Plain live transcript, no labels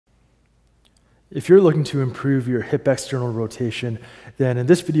If you're looking to improve your hip external rotation, then in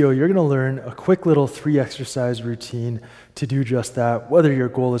this video, you're gonna learn a quick little 3 exercise routine to do just that, whether your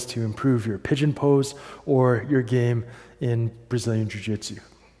goal is to improve your pigeon pose or your game in Brazilian Jiu-Jitsu.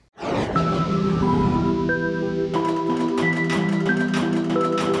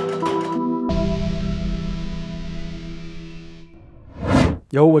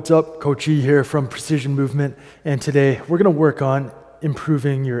 Yo, what's up? Coach E here from Precision Movement, and today we're gonna work on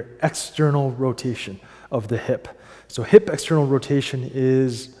improving your external rotation of the hip. So hip external rotation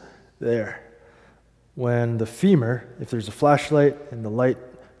is there. When the femur, if there's a flashlight and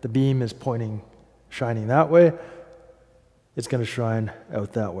the beam is shining that way, it's gonna shine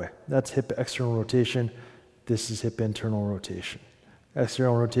out that way. That's hip external rotation. This is hip internal rotation.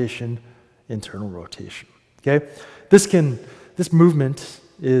 External rotation, internal rotation, okay? This movement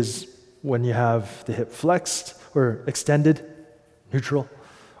is when you have the hip flexed or extended, neutral,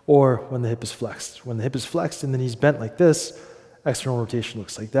 or when the hip is flexed. When the hip is flexed and the knee's bent like this, external rotation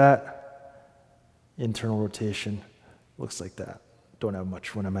looks like that. Internal rotation looks like that. Don't have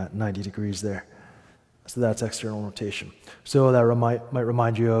much when I'm at 90 degrees there. So that's external rotation. So that might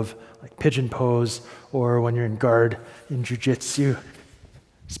remind you of like pigeon pose, or when you're in guard in jiu-jitsu,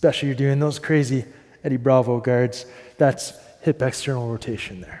 especially you're doing those crazy Eddie Bravo guards. That's hip external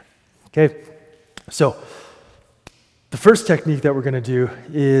rotation there, okay? So the first technique that we're gonna do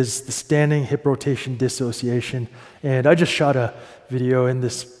is the standing hip rotation dissociation. And I just shot a video in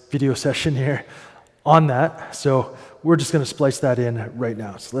this video session here on that. So we're just gonna splice that in right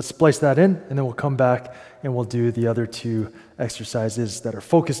now. So let's splice that in, and then we'll come back and we'll do the other 2 exercises that are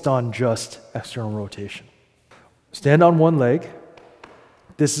focused on just external rotation. Stand on one leg.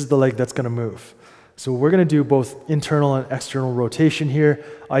 This is the leg that's gonna move. So we're gonna do both internal and external rotation here.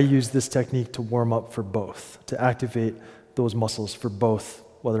 I use this technique to warm up for both, to activate those muscles for both,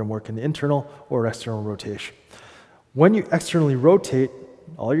 whether I'm working the internal or external rotation. When you externally rotate,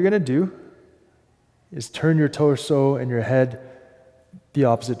 all you're gonna do is turn your torso and your head the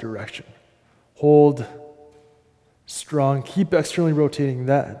opposite direction. Hold strong, keep externally rotating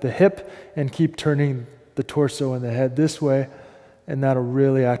the hip, and keep turning the torso and the head this way, and that'll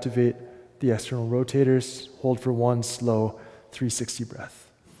really activate the external rotators. Hold for 1 slow 360 breath.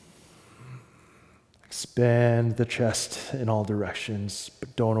 Expand the chest in all directions,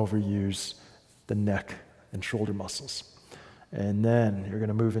 but don't overuse the neck and shoulder muscles. And then you're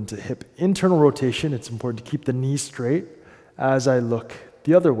gonna move into hip internal rotation. It's important to keep the knee straight as I look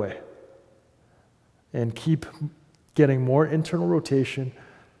the other way. And keep getting more internal rotation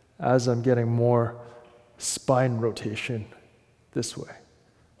as I'm getting more spine rotation this way.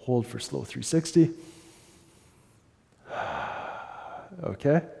 Hold for slow 360.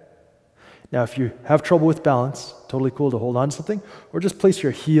 Okay. Now, if you have trouble with balance, totally cool to hold on to something, or just place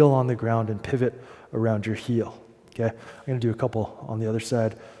your heel on the ground and pivot around your heel. Okay. I'm going to do a couple on the other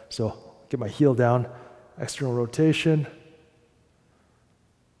side. So get my heel down, external rotation,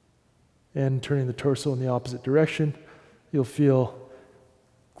 and turning the torso in the opposite direction. You'll feel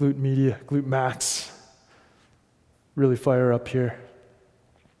glute media, glute max really fire up here.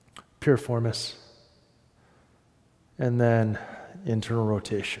 Piriformis, and then internal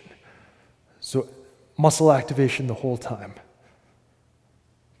rotation. So muscle activation the whole time.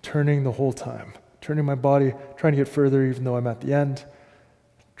 Turning the whole time. Turning my body, trying to get further even though I'm at the end.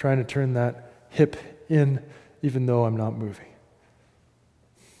 Trying to turn that hip in even though I'm not moving.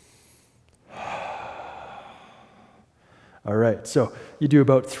 All right, so you do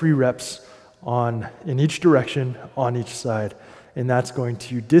about 3 reps in each direction on each side. And that's going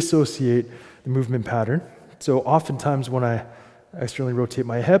to dissociate the movement pattern. So oftentimes when I externally rotate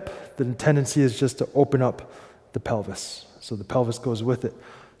my hip, the tendency is just to open up the pelvis. So the pelvis goes with it.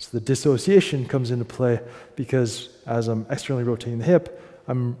 So the dissociation comes into play because as I'm externally rotating the hip,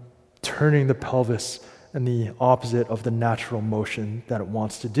 I'm turning the pelvis in the opposite of the natural motion that it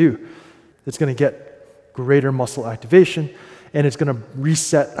wants to do. It's gonna get greater muscle activation, and it's gonna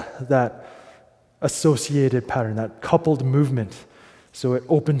reset that associated pattern, that coupled movement. So it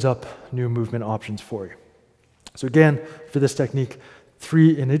opens up new movement options for you. So again, for this technique,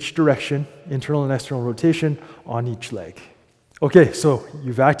 3 in each direction, internal and external rotation on each leg. Okay, so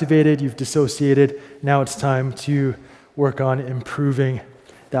you've activated, you've dissociated. Now it's time to work on improving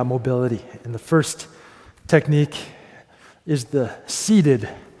that mobility. And the first technique is the seated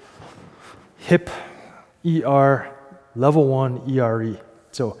hip ER level 1 ERE.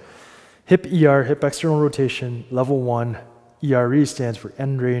 So hip ER, hip external rotation, level 1, ERE stands for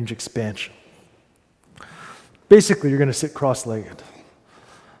end range expansion. Basically, you're going to sit cross-legged.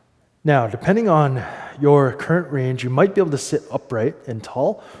 Now, depending on your current range, you might be able to sit upright and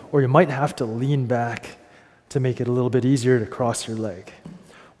tall, or you might have to lean back to make it a little bit easier to cross your leg.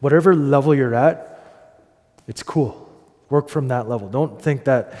 Whatever level you're at, it's cool. Work from that level. Don't think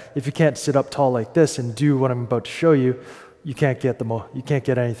that if you can't sit up tall like this and do what I'm about to show you, you can't get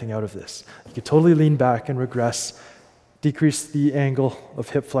anything out of this. You can totally lean back and regress, decrease the angle of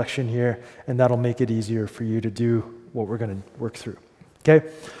hip flexion here, and that'll make it easier for you to do what we're going to work through.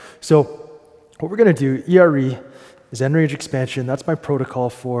 Okay? So what we're going to do, ERE, is end range expansion. That's my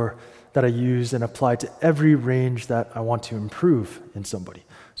protocol that I use and apply to every range that I want to improve in somebody.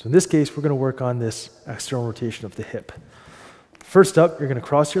 So in this case, we're going to work on this external rotation of the hip. First up, you're going to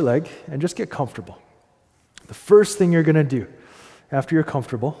cross your leg and just get comfortable. The first thing you're going to do after you're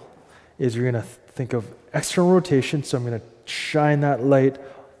comfortable is you're going to think of external rotation. So I'm going to shine that light,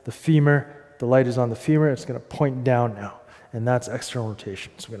 the femur. The light is on the femur. It's going to point down now, and that's external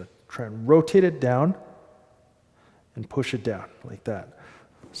rotation. So I'm going to try and rotate it down and push it down like that.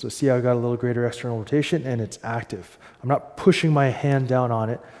 So see how I got a little greater external rotation, and it's active. I'm not pushing my hand down on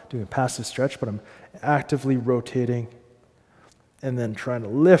it, doing a passive stretch, but I'm actively rotating and then trying to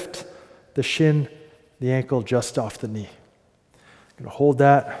lift the shin, the ankle just off the knee. I'm going to hold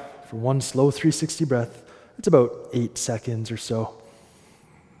that for one slow 360 breath. It's about 8 seconds or so.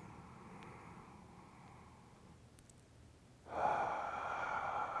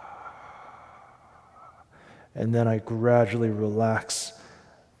 And then I gradually relax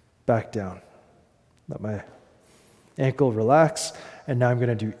back down. Let my ankle relax, and now I'm going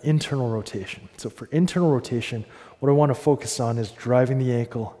to do internal rotation. So for internal rotation, what I want to focus on is driving the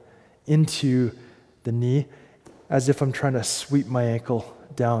ankle into the knee as if I'm trying to sweep my ankle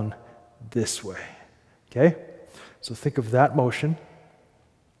down this way. Okay? So think of that motion.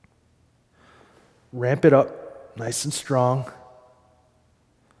 Ramp it up nice and strong.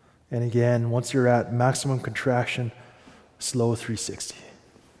 And again, once you're at maximum contraction, slow 360.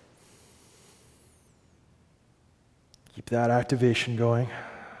 Keep that activation going.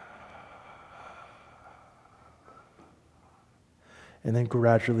 And then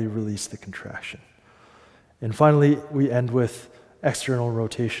gradually release the contraction. And finally, we end with external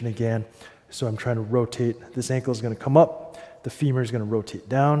rotation again. So I'm trying to rotate. This ankle is going to come up. The femur is going to rotate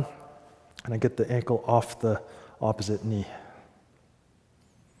down. And I get the ankle off the opposite knee.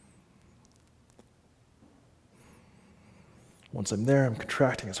 Once I'm there, I'm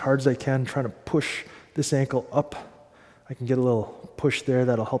contracting as hard as I can, trying to push this ankle up. I can get a little push there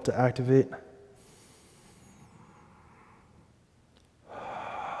that'll help to activate.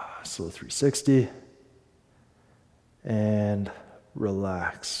 Slow 360. And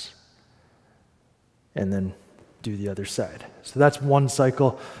relax. And then do the other side. So that's one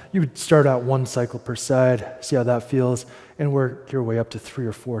cycle. You would start out one cycle per side, see how that feels, and work your way up to 3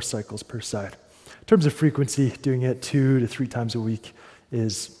 or 4 cycles per side. In terms of frequency, doing it 2 to 3 times a week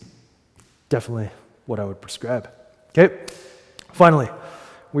is definitely what I would prescribe. Okay, finally,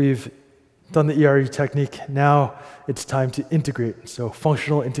 we've done the ERE technique. Now it's time to integrate. So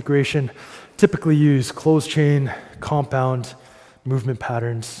functional integration, typically use closed chain, compound movement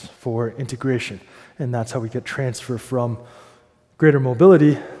patterns for integration. And that's how we get transfer from greater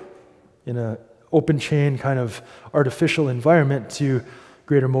mobility in an open chain kind of artificial environment to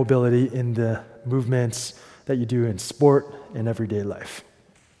greater mobility in the movements that you do in sport and everyday life.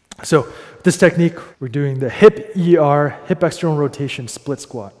 So this technique, we're doing the hip ER, hip external rotation split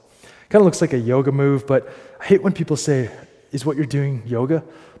squat. Kind of looks like a yoga move, but I hate when people say, is what you're doing yoga?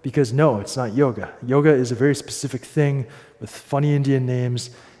 Because no, it's not yoga. Yoga is a very specific thing with funny Indian names,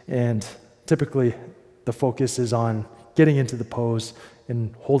 and typically the focus is on getting into the pose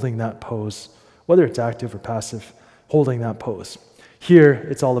and holding that pose, whether it's active or passive, holding that pose. Here,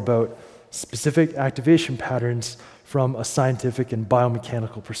 it's all about specific activation patterns from a scientific and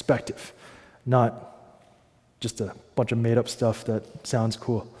biomechanical perspective, not just a bunch of made-up stuff that sounds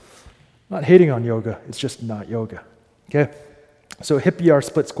cool. Not hating on yoga, it's just not yoga. Okay? So hip ER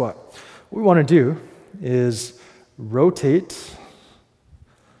split squat. What we want to do is rotate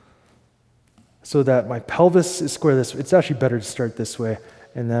so that my pelvis is square this way. It's actually better to start this way,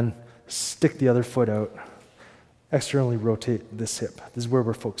 and then stick the other foot out. Externally rotate this hip. This is where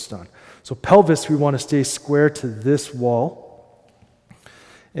we're focused on. So pelvis, we want to stay square to this wall.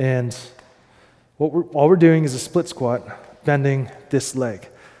 And all we're doing is a split squat, bending this leg.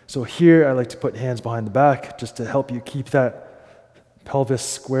 So here, I like to put hands behind the back just to help you keep that pelvis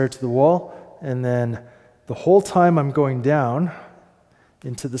square to the wall. And then the whole time I'm going down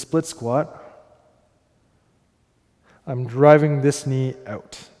into the split squat, I'm driving this knee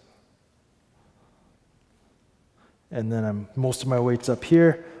out. And then most of my weight's up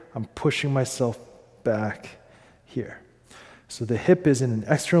here. I'm pushing myself back here. So the hip is in an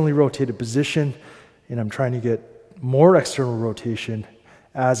externally rotated position, and I'm trying to get more external rotation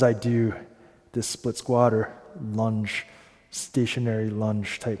as I do this split squat or lunge, stationary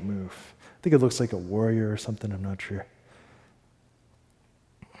lunge type move. I think it looks like a warrior or something, I'm not sure.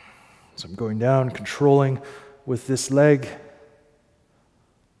 So I'm going down, controlling with this leg.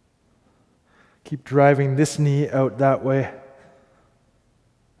 Keep driving this knee out that way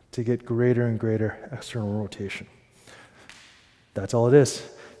to get greater and greater external rotation. That's all it is.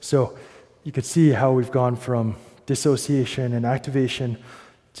 So you can see how we've gone from dissociation and activation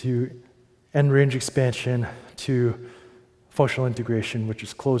to end range expansion to functional integration, which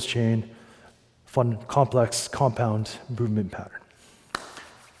is closed chain, fun, complex, compound movement pattern.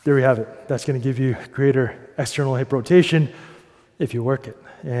 There we have it. That's going to give you greater external hip rotation if you work it.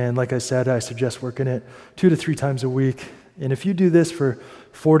 And like I said, I suggest working it 2 to 3 times a week. And if you do this for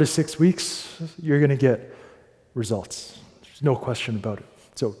 4 to 6 weeks, you're going to get results. There's no question about it.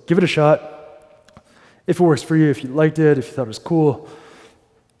 So give it a shot. If it works for you, if you liked it, if you thought it was cool,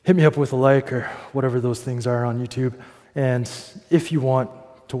 hit me up with a like or whatever those things are on YouTube. And if you want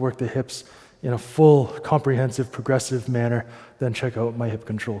to work the hips in a full, comprehensive, progressive manner, then check out my hip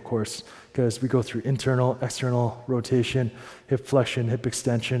control course, because we go through internal, external rotation, hip flexion, hip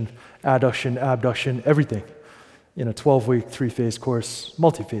extension, adduction, abduction, everything in a 12-week, 3-phase course,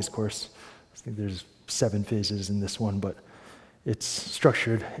 multi-phase course. I think there's 7 phases in this one, but it's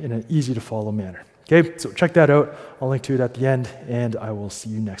structured in an easy-to-follow manner. Okay, so check that out. I'll link to it at the end, and I will see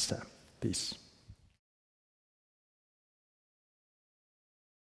you next time. Peace.